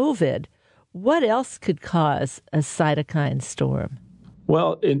 besides COVID, what else could cause a cytokine storm?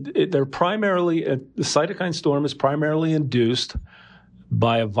 Well, the cytokine storm is primarily induced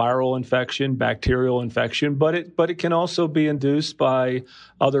by a viral infection, bacterial infection, but it can also be induced by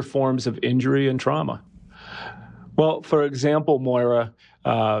other forms of injury and trauma. Well, for example, Moira,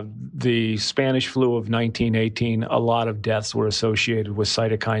 the Spanish flu of 1918, a lot of deaths were associated with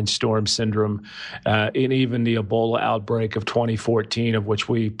cytokine storm syndrome, and even the Ebola outbreak of 2014, of which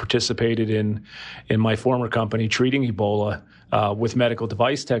we participated in my former company treating Ebola with medical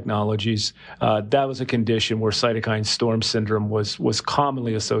device technologies. That was a condition where cytokine storm syndrome was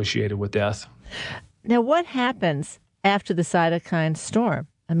commonly associated with death. Now, what happens after the cytokine storm?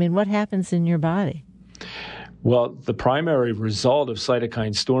 I mean, what happens in your body? Well, the primary result of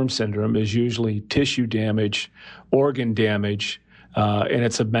cytokine storm syndrome is usually tissue damage, organ damage, and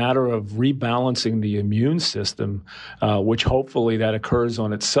it's a matter of rebalancing the immune system, which hopefully that occurs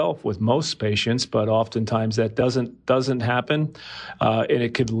on itself with most patients, but oftentimes that doesn't happen, and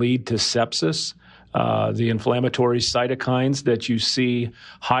it could lead to sepsis. The inflammatory cytokines that you see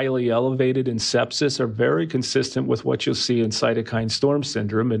highly elevated in sepsis are very consistent with what you'll see in cytokine storm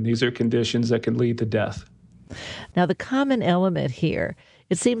syndrome, and these are conditions that can lead to death. Now, the common element here,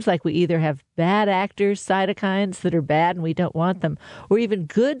 it seems like we either have bad actors, cytokines that are bad and we don't want them, or even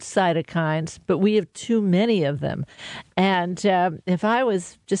good cytokines, but we have too many of them. And if I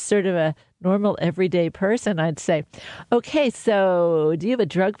was just sort of a normal, everyday person, I'd say, okay, so do you have a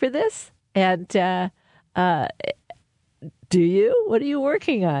drug for this? And do you? What are you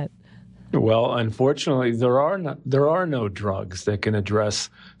working on? Well, unfortunately, there are no drugs that can address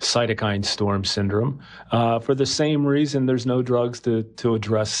cytokine storm syndrome. For the same reason, there's no drugs to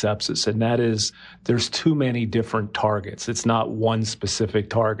address sepsis, and that is there's too many different targets. It's not one specific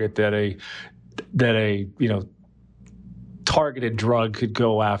target that a targeted drug could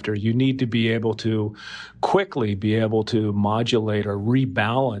go after. You need to be able to quickly be able to modulate or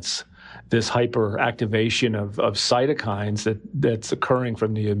rebalance this hyperactivation of cytokines that's occurring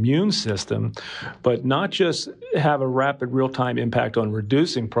from the immune system, but not just have a rapid real-time impact on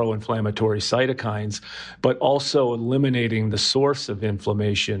reducing pro-inflammatory cytokines, but also eliminating the source of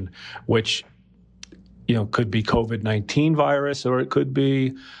inflammation, which could be COVID-19 virus, or it could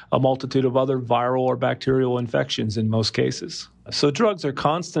be a multitude of other viral or bacterial infections in most cases. So drugs are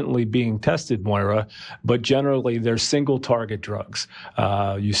constantly being tested, Moira, but generally they're single-target drugs.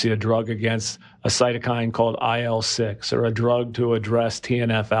 You see a drug against a cytokine called IL-6 or a drug to address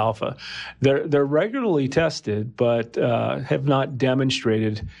TNF-alpha. They're regularly tested, but have not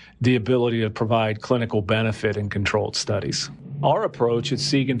demonstrated the ability to provide clinical benefit in controlled studies. Our approach at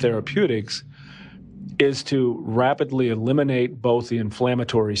Seagen Therapeutics is to rapidly eliminate both the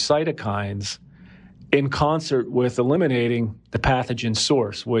inflammatory cytokines in concert with eliminating the pathogen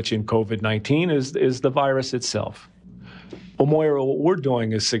source, which in COVID-19 is the virus itself. Well, Moira, what we're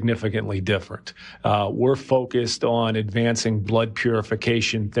doing is significantly different. We're focused on advancing blood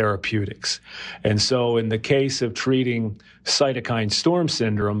purification therapeutics. And so in the case of treating cytokine storm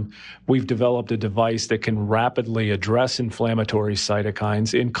syndrome, we've developed a device that can rapidly address inflammatory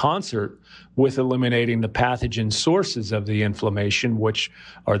cytokines in concert with eliminating the pathogen sources of the inflammation, which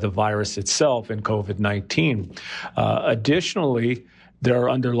are the virus itself in COVID-19. Additionally, there are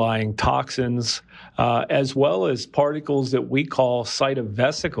underlying toxins, as well as particles that we call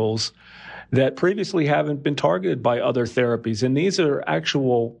cytovesicles that previously haven't been targeted by other therapies. And these are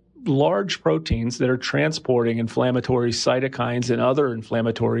actual large proteins that are transporting inflammatory cytokines and other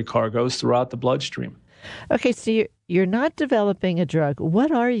inflammatory cargoes throughout the bloodstream. Okay, so you're not developing a drug.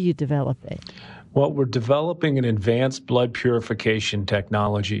 What are you developing? Well, we're developing an advanced blood purification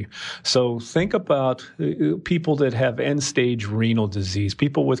technology. So think about people that have end-stage renal disease,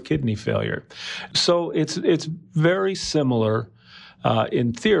 people with kidney failure. So it's very similar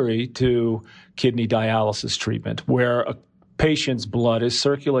in theory to kidney dialysis treatment, where a patient's blood is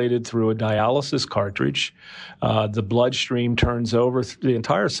circulated through a dialysis cartridge. The bloodstream turns over, the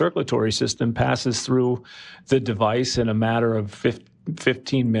entire circulatory system passes through the device in a matter of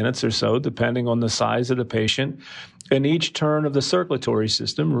 15 minutes or so, depending on the size of the patient. And each turn of the circulatory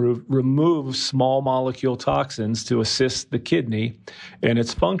system removes small molecule toxins to assist the kidney in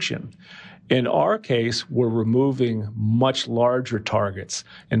its function. In our case, we're removing much larger targets,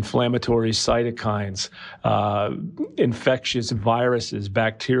 inflammatory cytokines, infectious viruses,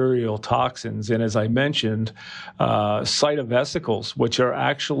 bacterial toxins, and as I mentioned, cytovesicles, which are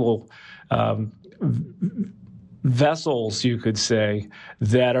actual vessels, you could say,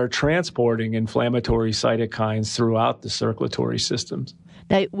 that are transporting inflammatory cytokines throughout the circulatory systems.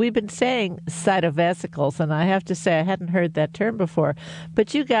 Now, we've been saying cytovesicles, and I have to say I hadn't heard that term before,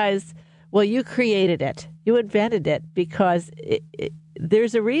 but you guys... Well, you created it. You invented it because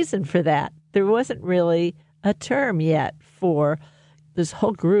there's a reason for that. There wasn't really a term yet for this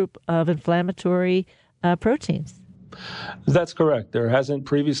whole group of inflammatory proteins. That's correct. There hasn't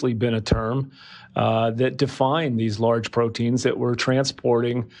previously been a term that defined these large proteins that were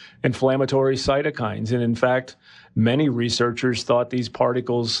transporting inflammatory cytokines. And in fact, many researchers thought these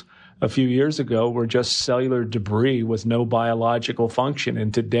particles a few years ago were just cellular debris with no biological function.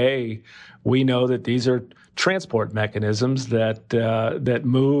 And today, we know that these are transport mechanisms that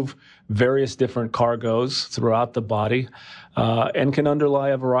move various different cargoes throughout the body and can underlie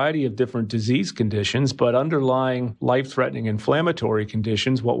a variety of different disease conditions. But underlying life-threatening inflammatory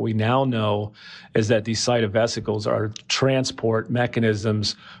conditions, what we now know is that these cytovesicles are transport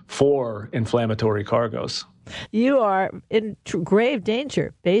mechanisms for inflammatory cargoes. You are in grave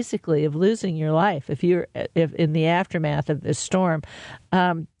danger, basically, of losing your life if in the aftermath of this storm.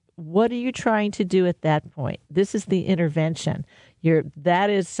 What are you trying to do at that point? This is the intervention. That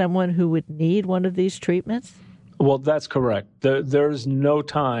is someone who would need one of these treatments? Well, that's correct. There's no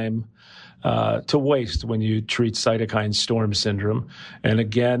time to waste when you treat cytokine storm syndrome. And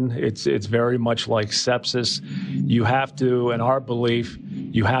again, it's very much like sepsis. You have to, in our belief,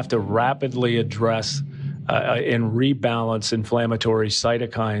 you have to rapidly address and rebalance inflammatory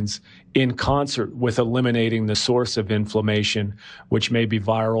cytokines in concert with eliminating the source of inflammation, which may be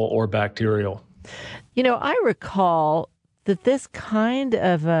viral or bacterial. You know, I recall that this kind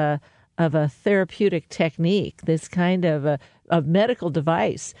of a therapeutic technique, this kind of a medical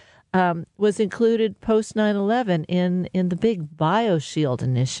device, was included post 9/11 in the big BioShield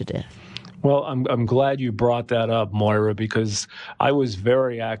initiative. Well, I'm glad you brought that up, Moira, because I was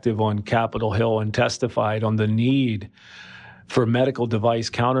very active on Capitol Hill and testified on the need for medical device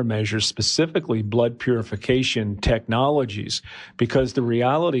countermeasures, specifically blood purification technologies, because the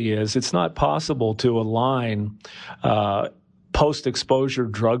reality is it's not possible to align post-exposure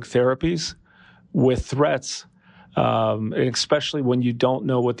drug therapies with threats, especially when you don't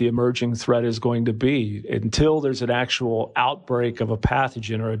know what the emerging threat is going to be. Until there's an actual outbreak of a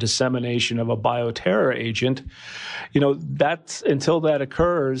pathogen or a dissemination of a bioterror agent, until that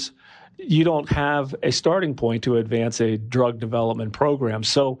occurs, you don't have a starting point to advance a drug development program.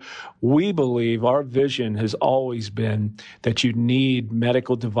 So we believe our vision has always been that you need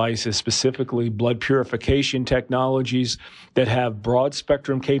medical devices, specifically blood purification technologies that have broad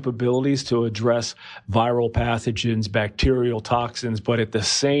spectrum capabilities to address viral pathogens, bacterial toxins, but at the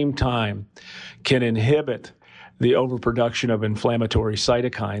same time can inhibit the overproduction of inflammatory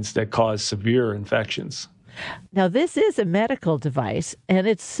cytokines that cause severe infections. Now, this is a medical device, and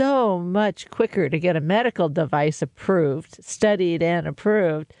it's so much quicker to get a medical device approved, studied and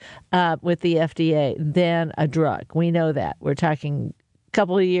approved with the FDA than a drug. We know that. We're talking a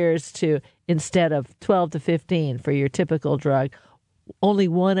couple of years to, instead of 12 to 15 for your typical drug, only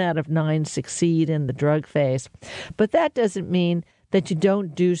 1 out of 9 succeed in the drug phase. But that doesn't mean that you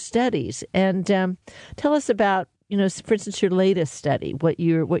don't do studies. And tell us about, for instance, your latest study, what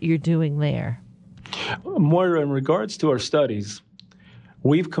you're doing there. Moira, in regards to our studies,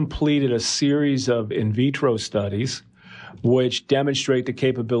 we've completed a series of in vitro studies which demonstrate the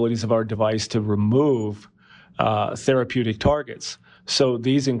capabilities of our device to remove therapeutic targets. So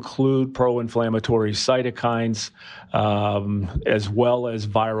these include pro-inflammatory cytokines, as well as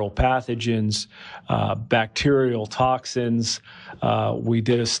viral pathogens, bacterial toxins. We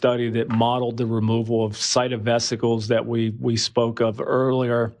did a study that modeled the removal of cytovesicles that we spoke of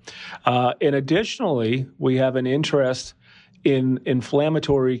earlier. And additionally, we have an interest in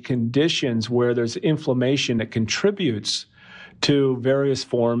inflammatory conditions where there's inflammation that contributes to various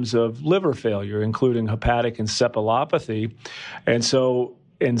forms of liver failure, including hepatic encephalopathy. And so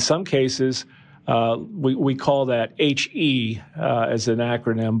in some cases, we call that HE as an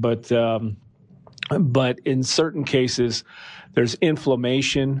acronym, but in certain cases, there's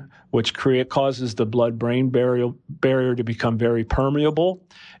inflammation, which causes the blood-brain barrier to become very permeable,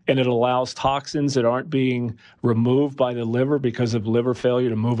 and it allows toxins that aren't being removed by the liver because of liver failure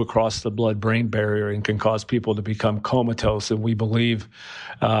to move across the blood-brain barrier and can cause people to become comatose. And we believe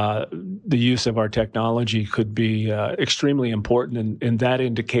the use of our technology could be extremely important in that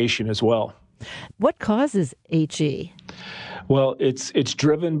indication as well. What causes HE? Well, it's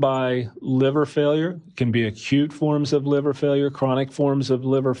driven by liver failure. It can be acute forms of liver failure, chronic forms of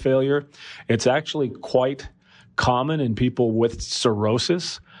liver failure. It's actually quite common in people with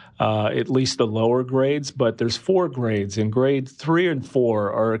cirrhosis, at least the lower grades, but there's 4 grades, and grade 3 and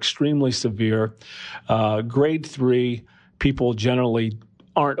 4 are extremely severe. Grade 3, people generally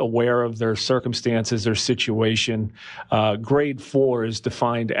aren't aware of their circumstances or situation. Grade 4 is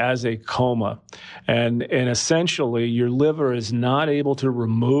defined as a coma. And essentially, your liver is not able to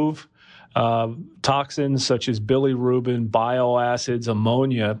remove toxins such as bilirubin, bile acids,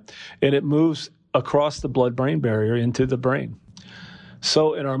 ammonia, and it moves across the blood-brain barrier into the brain.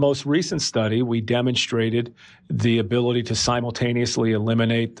 So in our most recent study, we demonstrated the ability to simultaneously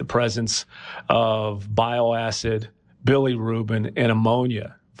eliminate the presence of bile acid, bilirubin, and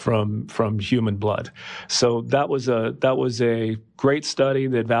ammonia from human blood. So that was a great study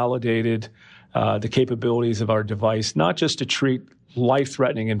that validated the capabilities of our device, not just to treat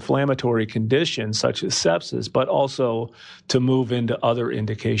life-threatening inflammatory conditions such as sepsis, but also to move into other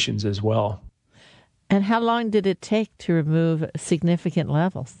indications as well. And how long did it take to remove significant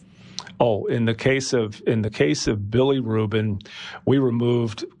levels? Oh, in the case of bilirubin, we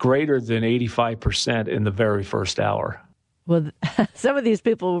removed greater than 85% in the very first hour. Well, some of these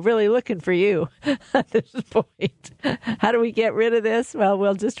people were really looking for you at this point. How do we get rid of this? Well,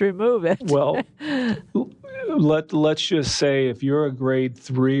 we'll just remove it. Well, let's just say if you're a grade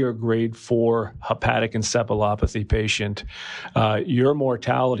 3 or grade 4 hepatic encephalopathy patient, your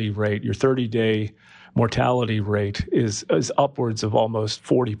mortality rate, your 30-day mortality rate is upwards of almost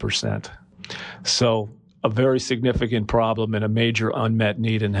 40%. So a very significant problem and a major unmet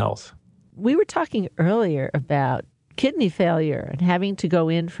need in health. we were talking earlier about kidney failure and having to go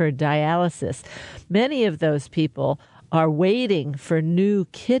in for dialysis. Many of those people are waiting for new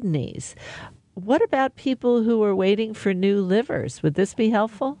kidneys. What about people who are waiting for new livers? Would this be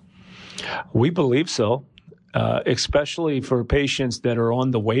helpful? We believe so, especially for patients that are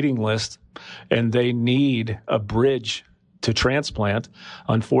on the waiting list and they need a bridge to transplant.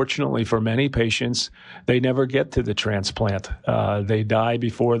 Unfortunately, for many patients, they never get to the transplant. They die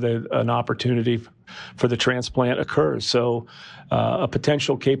before an opportunity for the transplant occurs. So a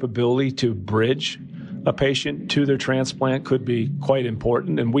potential capability to bridge a patient to their transplant could be quite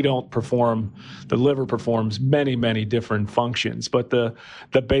important. And we don't the liver performs many, many different functions, but the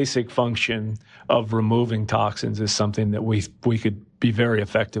basic function of removing toxins is something that we could be very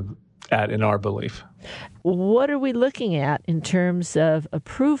effective at, in our belief. What are we looking at in terms of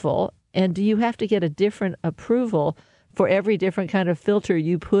approval? And do you have to get a different approval for every different kind of filter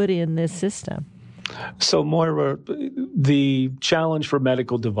you put in this system? So, Moira, the challenge for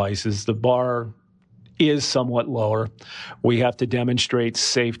medical devices, the bar is somewhat lower. We have to demonstrate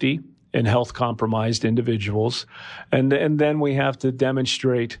safety in health-compromised individuals, and then we have to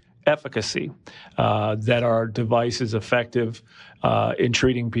demonstrate efficacy, that our device is effective in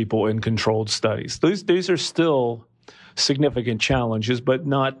treating people in controlled studies. These are still significant challenges, but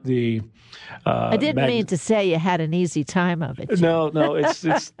not the... I didn't mean to say you had an easy time of it. Jim. No,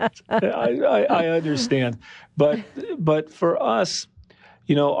 it's I understand. But for us,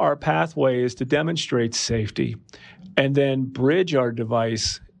 our pathway is to demonstrate safety and then bridge our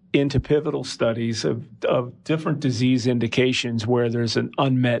device into pivotal studies of different disease indications where there's an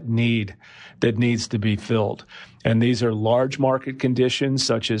unmet need that needs to be filled. And these are large market conditions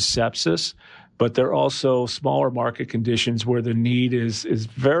such as sepsis, but there are also smaller market conditions where the need is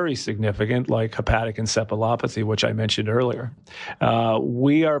very significant, like hepatic encephalopathy, which I mentioned earlier.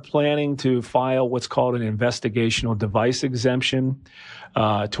 We are planning to file what's called an investigational device exemption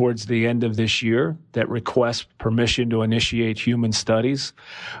towards the end of this year that requests permission to initiate human studies.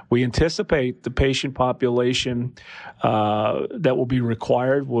 We anticipate the patient population that will be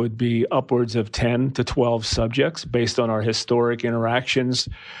required would be upwards of 10 to 12 subjects based on our historic interactions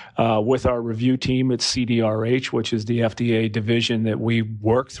with our review team at CDRH, which is the FDA division that we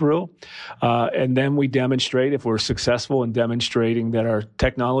work through. And then we demonstrate, if we're successful in demonstrating that our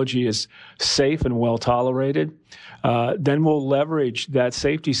technology is safe and well tolerated, then we'll leverage that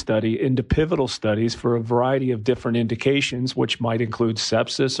safety study into pivotal studies for a variety of different indications, which might include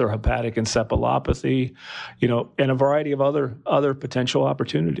sepsis or hepatic encephalopathy, and a variety of other potential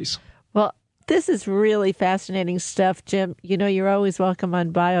opportunities. Well, this is really fascinating stuff, Jim. You're always welcome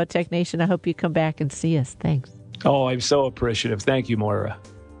on Biotech Nation. I hope you come back and see us. Thanks. Oh, I'm so appreciative. Thank you, Moira.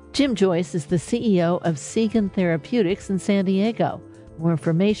 Jim Joyce is the CEO of Seagen Therapeutics in San Diego. More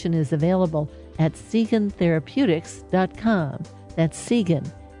information is available at SeagenTherapeutics.com. That's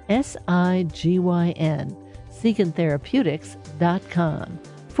Seagen, SIGYN, SeagenTherapeutics.com.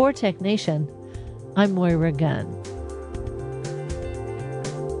 For Tech Nation, I'm Moira Gunn.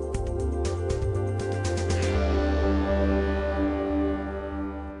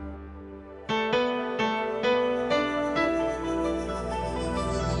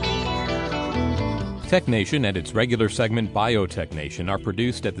 Tech Nation and its regular segment Biotech Nation are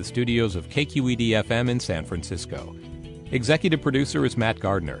produced at the studios of KQED-FM in San Francisco. Executive producer is Matt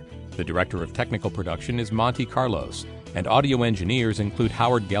Gardner. The director of technical production is Monty Carlos. And audio engineers include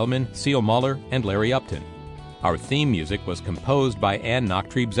Howard Gelman, Seal Muller, and Larry Upton. Our theme music was composed by Ann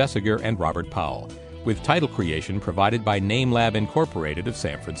Nachtrieb-Zessiger and Robert Powell, with title creation provided by NameLab Incorporated of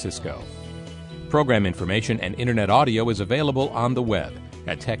San Francisco. Program information and internet audio is available on the web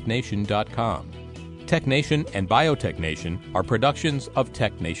at technation.com. Tech Nation and Biotech Nation are productions of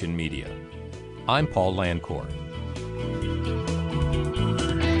Tech Nation Media. I'm Paul Landcore.